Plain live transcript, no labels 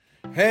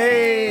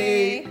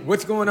Hey,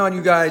 what's going on,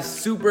 you guys?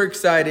 Super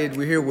excited.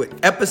 We're here with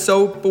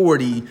episode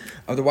 40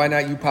 of the Why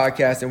Not You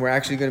podcast, and we're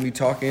actually going to be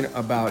talking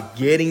about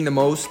getting the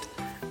most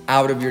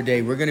out of your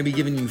day. We're going to be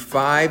giving you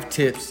 5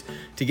 tips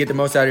to get the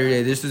most out of your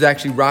day. This was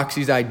actually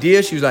Roxy's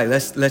idea. She was like,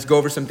 let's go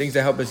over some things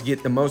that help us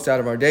get the most out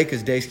of our day,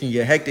 because days can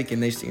get hectic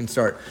and they can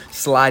start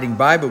sliding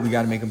by, but we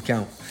got to make them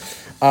count.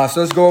 So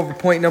let's go over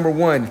point number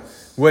 1.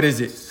 What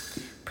is it?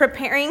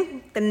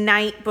 Preparing the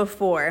night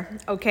before.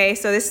 Okay,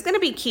 so this is going to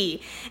be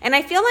key. And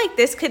I feel like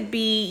this could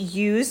be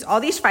used, all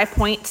these 5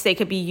 points, they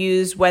could be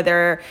used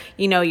whether,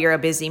 you're a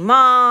busy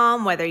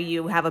mom, whether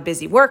you have a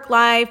busy work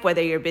life,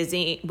 whether you're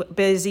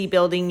busy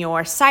building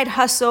your side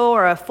hustle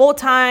or a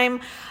full-time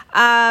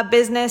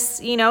business.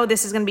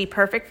 This is going to be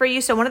perfect for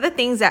you. So one of the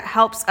things that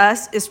helps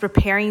us is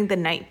preparing the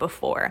night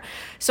before.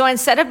 So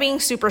instead of being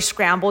super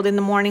scrambled in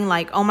the morning,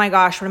 like, oh my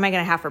gosh, what am I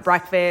going to have for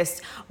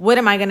breakfast? What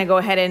am I going to go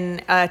ahead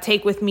and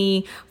take with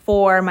me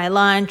for my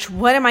lunch?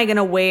 What am I going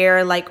to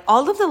wear? Like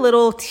all of the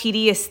little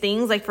tedious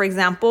things. Like, for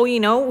example,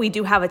 we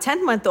do have a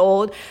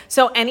 10-month-old.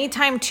 So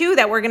anytime too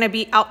that we're going to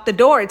be out the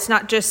door, it's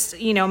not just,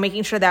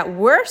 making sure that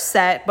we're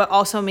set, but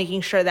also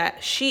making sure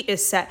that she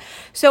is set.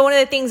 So one of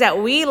the things that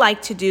we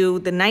like to do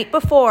the night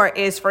before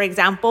is, for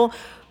example,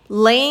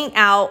 laying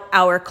out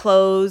our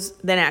clothes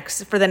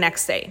for the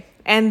next day.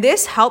 And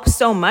this helps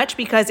so much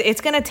because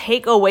it's going to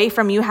take away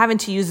from you having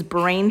to use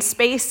brain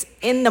space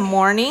in the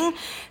morning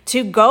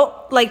to go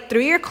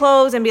through your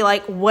clothes and be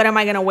like, what am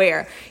I going to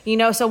wear?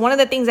 So one of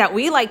the things that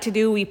we like to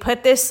do, we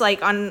put this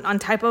on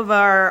top of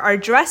our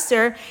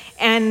dresser,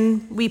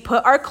 and we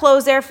put our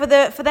clothes there for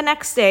the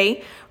next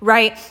day,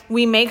 right?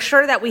 We make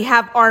sure that we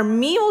have our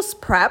meals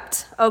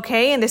prepped,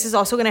 okay? And this is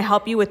also going to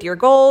help you with your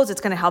goals.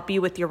 It's going to help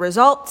you with your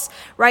results,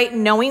 right?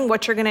 Knowing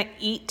what you're going to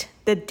eat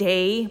the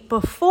day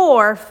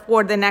before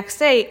for the next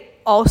day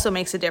also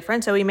makes a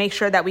difference. So we make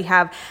sure that we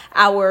have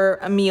our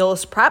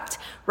meals prepped,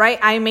 right?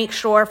 I make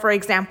sure, for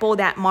example,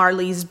 that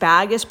Marley's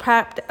bag is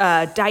prepped,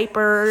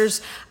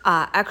 diapers,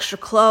 extra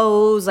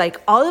clothes, like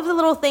all of the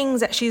little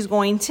things that she's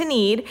going to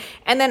need.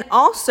 And then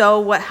also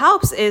what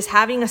helps is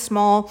having a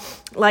small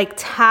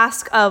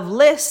task of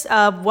list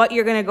of what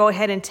you're going to go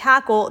ahead and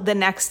tackle the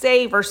next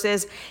day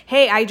versus,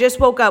 hey, I just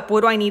woke up.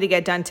 What do I need to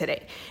get done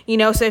today?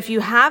 So if you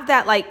have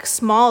that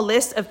small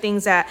list of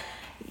things that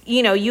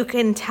you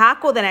can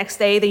tackle the next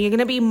day, then you're going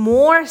to be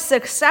more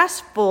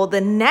successful the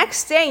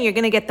next day, and you're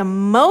going to get the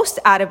most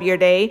out of your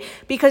day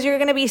because you're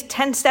going to be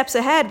 10 steps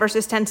ahead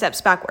versus 10 steps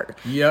backward.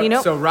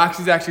 Yep. So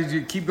Roxy's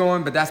actually, keep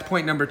going, but that's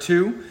point number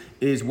 2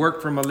 is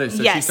work from a list.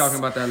 So yes. She's talking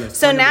about that list.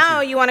 So now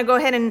you want to go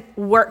ahead and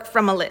work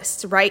from a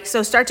list, right?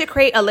 So start to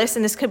create a list,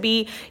 and this could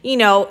be,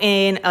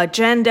 in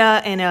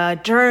agenda, in a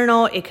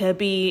journal. It could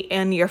be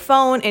in your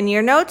phone, in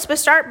your notes, but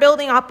start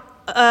building up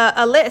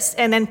a list,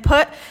 and then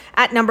put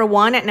at number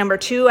 1, at number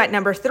 2, at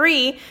number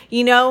 3,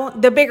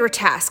 the bigger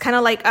task, kind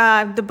of like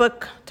the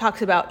book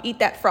talks about, eat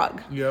that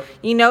frog.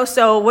 Yep.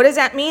 So what does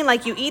that mean?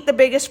 You eat the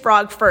biggest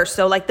frog first.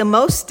 So the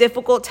most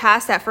difficult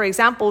task that, for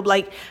example,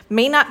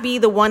 may not be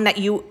the one that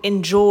you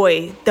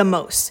enjoy the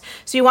most.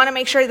 So you want to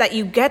make sure that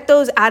you get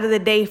those out of the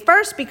day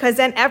first, because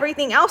then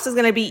everything else is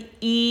going to be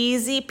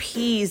easy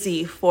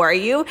peasy for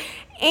you.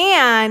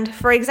 And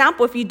for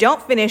example, if you don't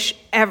finish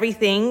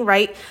everything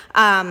right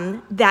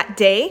that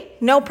day,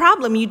 no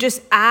problem. You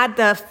just add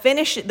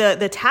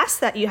the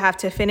task that you have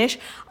to finish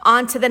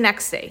onto the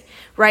next day,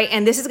 right?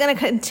 And this is going to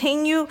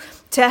continue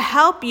to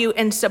help you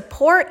and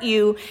support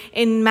you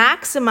in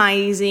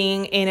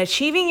maximizing and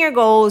achieving your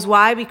goals.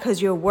 Why?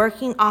 Because you're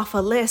working off a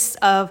list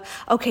of,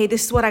 okay,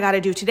 this is what I got to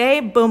do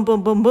today. Boom,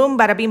 boom, boom, boom,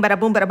 bada bing, bada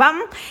boom, bada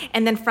bum.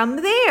 And then from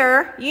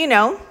there, you're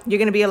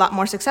going to be a lot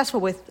more successful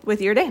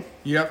with your day.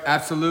 Yep,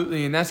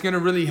 absolutely. And that's going to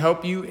really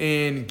help you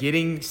in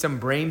getting some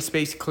brain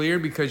space clear,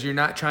 because you're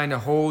not trying to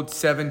hold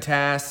 7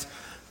 tasks,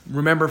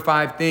 remember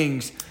 5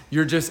 things.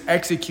 You're just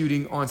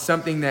executing on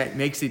something that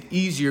makes it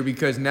easier,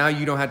 because now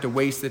you don't have to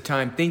waste the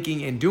time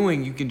thinking and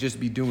doing. You can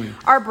just be doing.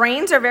 Our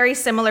brains are very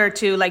similar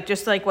to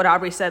just like what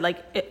Aubrey said.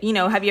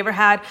 Have you ever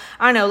had,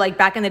 I don't know,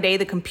 back in the day,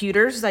 the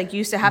computers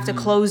used to have to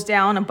close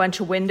down a bunch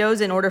of windows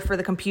in order for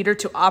the computer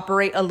to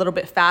operate a little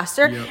bit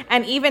faster. Yep.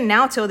 And even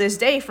now till this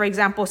day, for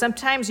example,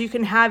 sometimes you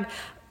can have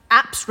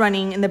apps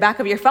running in the back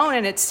of your phone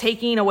and it's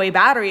taking away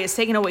battery, it's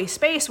taking away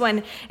space,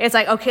 when it's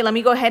okay, let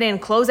me go ahead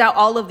and close out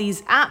all of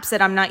these apps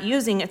that I'm not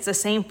using. It's the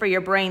same for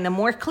your brain. The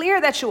more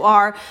clear that you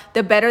are,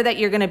 the better that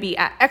you're going to be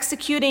at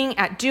executing,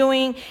 at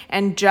doing,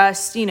 and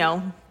just,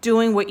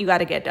 doing what you got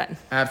to get done.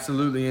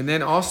 Absolutely. And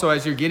then also,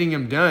 as you're getting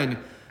them done,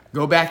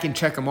 go back and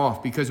check them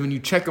off, because when you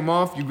check them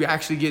off, you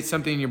actually get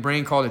something in your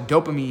brain called a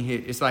dopamine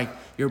hit. It's like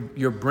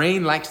your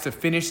brain likes to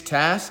finish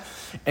tasks,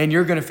 and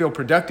you're going to feel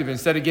productive.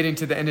 Instead of getting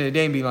to the end of the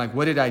day and being like,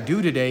 what did I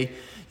do today?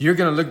 You're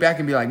going to look back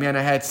and be like, man,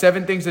 I had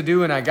 7 things to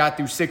do and I got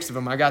through 6 of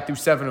them. I got through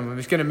 7 of them.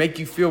 It's going to make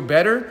you feel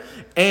better,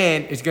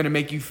 and it's going to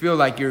make you feel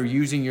like you're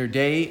using your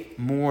day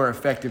more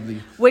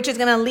effectively. Which is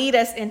going to lead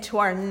us into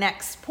our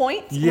next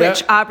point,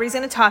 which Aubrey's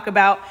going to talk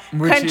about,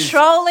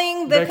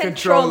 controlling the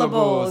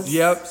controllables.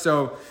 Yep.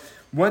 So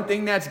One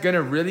thing that's going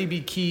to really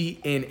be key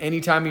in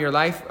any time of your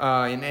life,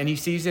 in any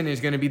season,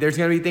 is going to be, there's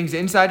going to be things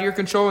inside of your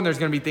control and there's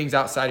going to be things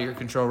outside of your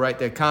control, right?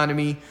 The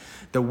economy,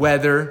 the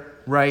weather,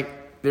 right?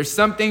 There's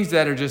some things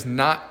that are just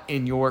not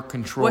in your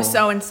control. What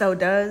so-and-so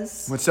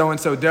does.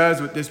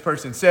 What this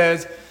person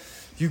says.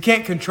 You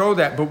can't control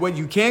that. But what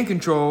you can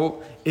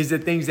control is the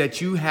things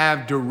that you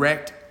have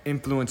direct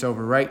influence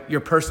over, right? Your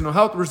personal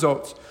health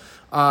results.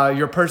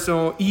 Your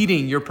personal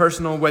eating, your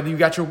personal, whether you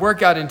got your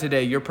workout in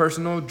today, your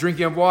personal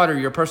drinking of water,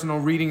 your personal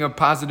reading of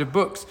positive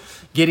books,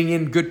 getting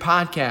in good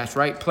podcasts,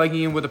 right?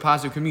 Plugging in with a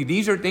positive community.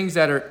 These are things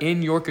that are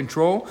in your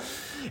control.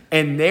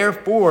 And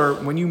therefore,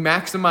 when you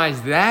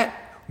maximize that,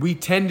 we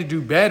tend to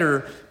do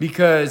better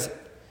because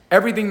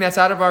everything that's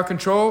out of our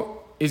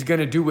control is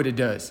going to do what it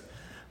does.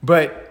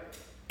 But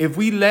if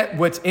we let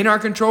what's in our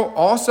control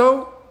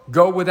also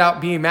go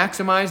without being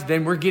maximized,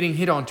 then we're getting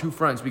hit on two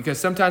fronts, because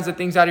sometimes the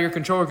things out of your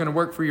control are going to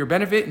work for your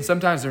benefit and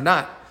sometimes they're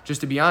not,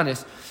 just to be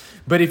honest.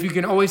 But if you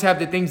can always have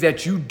the things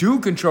that you do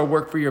control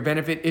work for your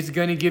benefit, it's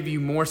going to give you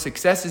more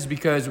successes,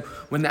 because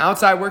when the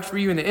outside works for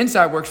you and the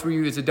inside works for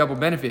you, it's a double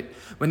benefit.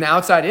 When the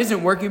outside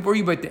isn't working for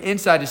you, but the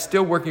inside is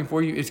still working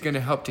for you, it's going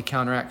to help to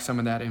counteract some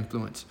of that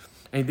influence.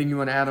 Anything you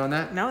want to add on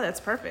that? No,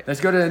 that's perfect. Let's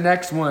go to the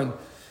next one.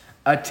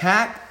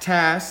 Attack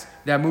tasks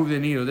that move the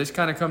needle. This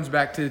kind of comes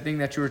back to the thing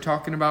that you were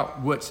talking about.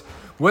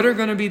 What are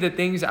going to be the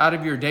things out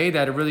of your day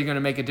that are really going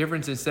to make a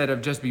difference instead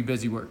of just be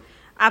busy work?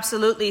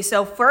 Absolutely.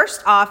 So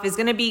first off is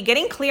going to be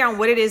getting clear on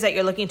what it is that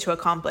you're looking to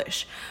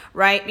accomplish,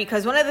 right?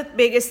 Because one of the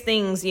biggest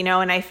things,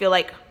 and I feel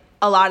like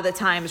a lot of the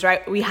times,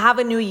 right, we have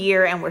a new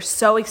year and we're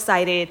so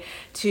excited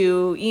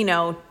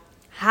to,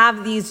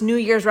 have these New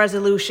Year's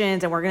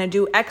resolutions and we're going to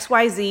do X,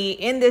 Y, Z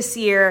in this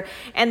year.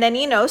 And then,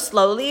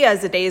 slowly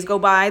as the days go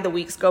by, the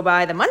weeks go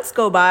by, the months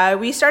go by,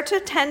 we start to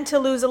tend to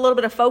lose a little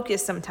bit of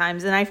focus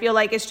sometimes. And I feel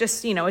like it's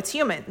just, it's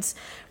humans,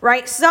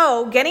 right?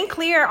 So getting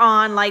clear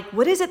on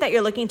what is it that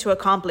you're looking to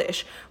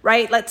accomplish,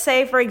 right? Let's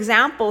say, for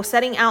example,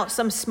 setting out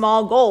some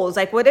small goals,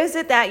 what is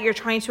it that you're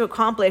trying to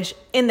accomplish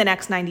in the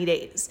next 90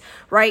 days,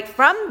 right?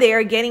 From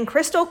there, getting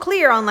crystal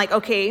clear on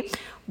okay,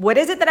 what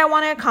is it that I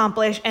want to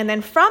accomplish? And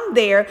then from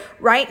there,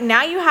 right,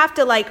 now you have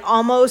to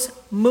almost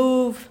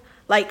move,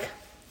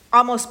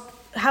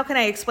 how can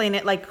I explain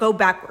it? Go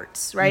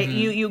backwards, right?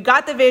 Mm-hmm. You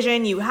got the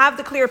vision, you have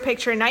the clear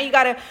picture. Now you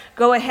got to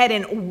go ahead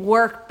and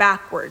work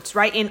backwards,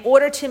 right? In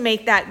order to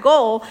make that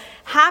goal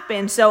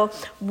happen. So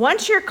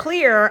once you're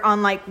clear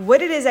on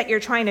what it is that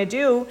you're trying to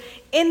do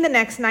in the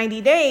next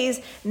 90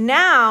 days,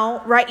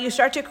 now, right, you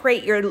start to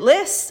create your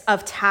list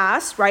of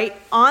tasks, right,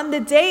 on the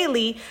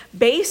daily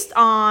based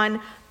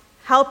on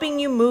helping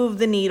you move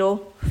the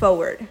needle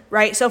forward,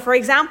 right? So for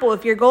example,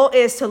 if your goal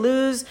is to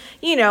lose,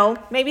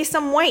 maybe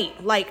some weight,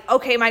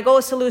 okay, my goal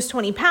is to lose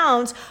 20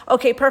 pounds.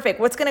 Okay, perfect.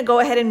 What's going to go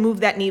ahead and move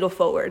that needle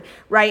forward,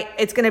 right?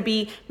 It's going to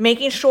be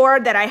making sure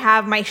that I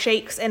have my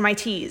shakes and my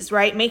teas,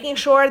 right? Making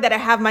sure that I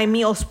have my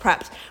meals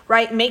prepped,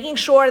 right? Making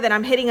sure that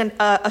I'm hitting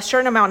a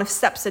certain amount of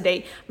steps a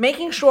day,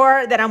 making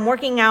sure that I'm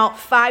working out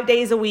 5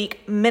 days a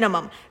week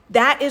minimum.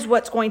 That is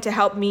what's going to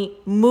help me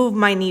move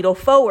my needle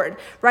forward,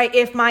 right?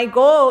 If my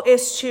goal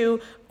is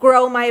to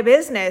grow my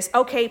business,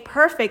 okay,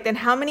 perfect. Then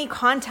how many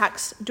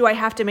contacts do I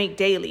have to make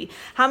daily?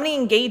 How many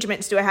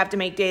engagements do I have to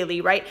make daily,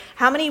 right?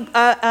 How many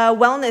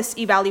wellness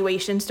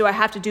evaluations do I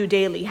have to do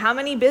daily? How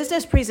many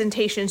business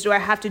presentations do I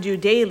have to do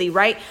daily,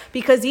 right?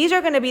 Because these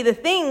are going to be the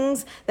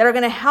things that are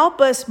going to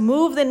help us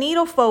move the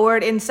needle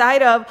forward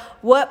inside of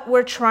what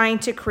we're trying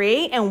to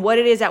create and what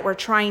it is that we're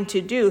trying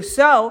to do.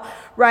 So,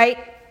 right,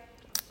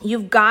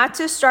 you've got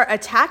to start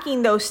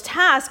attacking those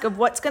tasks of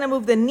what's going to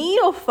move the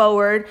needle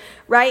forward,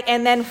 right?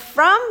 And then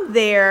from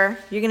there,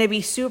 you're going to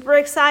be super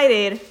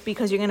excited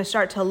because you're going to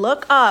start to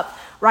look up,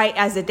 right,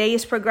 as the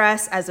days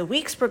progress, as the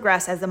weeks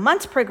progress, as the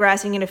months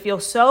progress. You're going to feel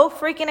so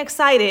freaking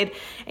excited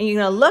and you're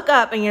going to look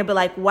up and you're going to be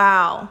like,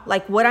 wow,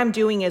 what I'm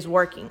doing is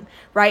working,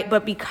 right?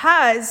 But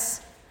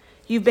because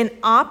you've been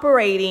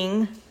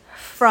operating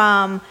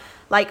from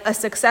a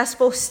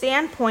successful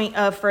standpoint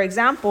of, for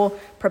example,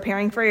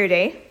 preparing for your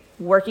day,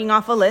 working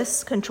off a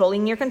list,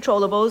 controlling your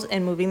controllables,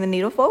 and moving the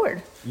needle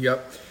forward.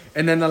 Yep.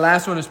 And then the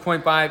last one is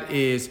point 5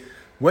 is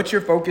what's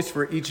your focus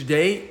for each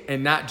day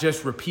and not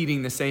just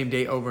repeating the same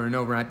day over and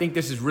over. And I think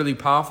this is really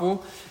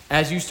powerful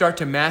as you start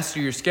to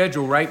master your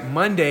schedule, right?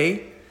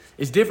 Monday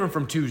is different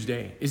from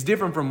Tuesday. It's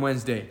different from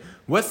Wednesday.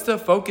 What's the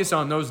focus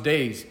on those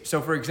days?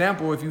 So for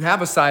example, if you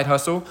have a side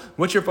hustle,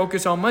 what's your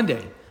focus on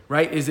Monday?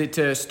 Right? Is it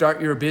to start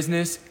your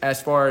business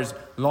as far as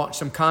launch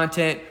some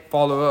content,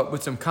 follow up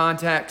with some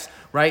contacts,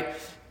 right?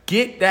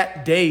 Get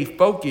that day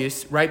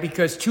focused, right?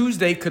 Because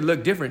Tuesday could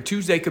look different.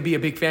 Tuesday could be a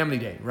big family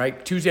day,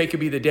 right? Tuesday could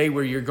be the day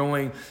where you're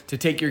going to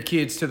take your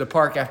kids to the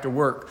park after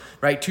work,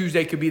 right?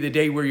 Tuesday could be the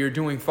day where you're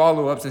doing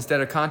follow-ups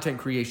instead of content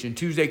creation.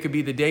 Tuesday could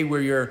be the day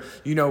where you're,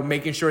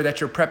 making sure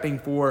that you're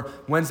prepping for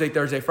Wednesday,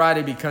 Thursday,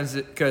 Friday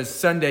because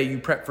Sunday you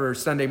prep for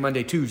Sunday,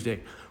 Monday, Tuesday,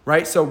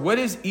 right? So what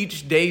is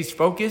each day's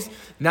focus?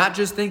 Not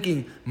just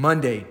thinking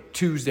Monday,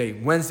 Tuesday,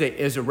 Wednesday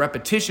is a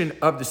repetition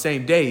of the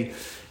same day.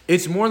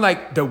 It's more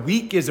like the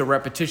week is a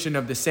repetition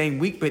of the same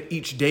week, but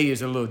each day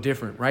is a little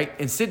different, right?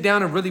 And sit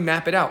down and really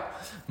map it out.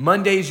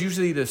 Monday is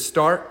usually the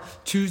start.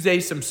 Tuesday,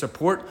 some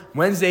support.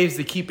 Wednesday is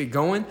to keep it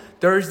going.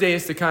 Thursday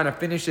is to kind of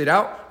finish it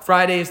out.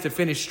 Friday is to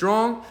finish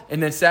strong.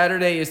 And then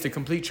Saturday is to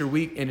complete your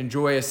week and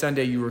enjoy a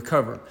Sunday you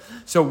recover.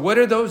 So what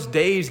are those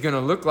days going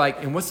to look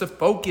like? And what's the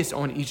focus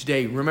on each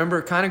day? Remember,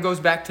 it kind of goes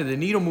back to the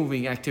needle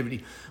moving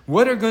activity.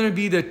 What are going to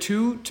be the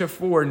 2 to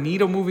 4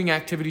 needle moving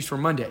activities for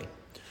Monday?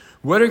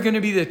 What are going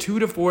to be the 2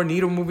 to 4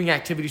 needle moving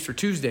activities for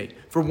Tuesday,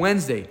 for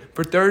Wednesday,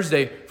 for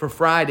Thursday, for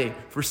Friday,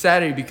 for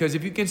Saturday? Because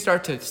if you can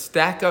start to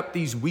stack up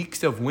these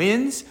weeks of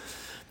wins,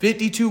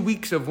 52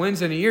 weeks of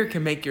wins in a year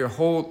can make your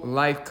whole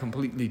life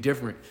completely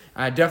different.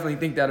 I definitely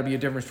think that'll be a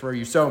difference for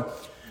you. So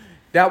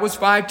that was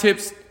 5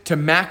 tips to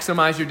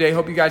maximize your day.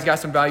 Hope you guys got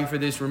some value for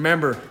this.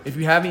 Remember, if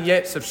you haven't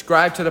yet,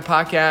 subscribe to the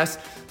podcast.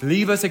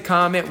 Leave us a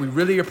comment. We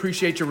really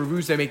appreciate your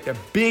reviews. They make the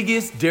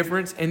biggest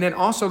difference. And then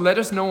also let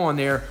us know on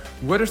there,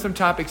 what are some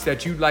topics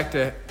that you'd like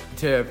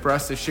for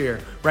us to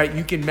share, right?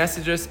 You can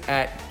message us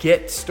at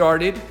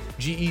GetStarted,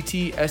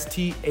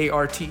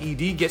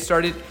 GetStarted,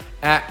 GetStarted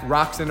at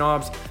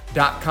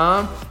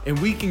rocksandobs.com. And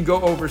we can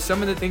go over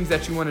some of the things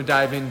that you want to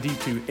dive in deep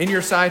to in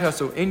your side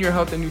hustle, in your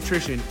health and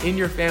nutrition, in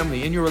your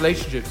family, in your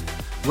relationships,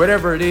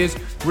 whatever it is.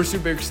 We're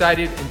super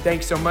excited and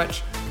thanks so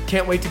much.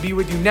 Can't wait to be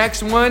with you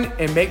next one.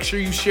 And make sure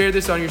you share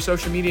this on your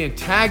social media and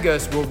tag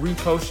us. We'll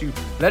repost you.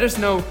 Let us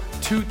know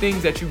 2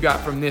 things that you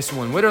got from this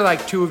one. What are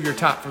like 2 of your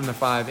top from the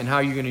 5 and how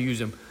you're going to use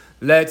them?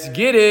 Let's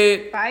get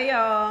it. Bye,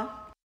 y'all.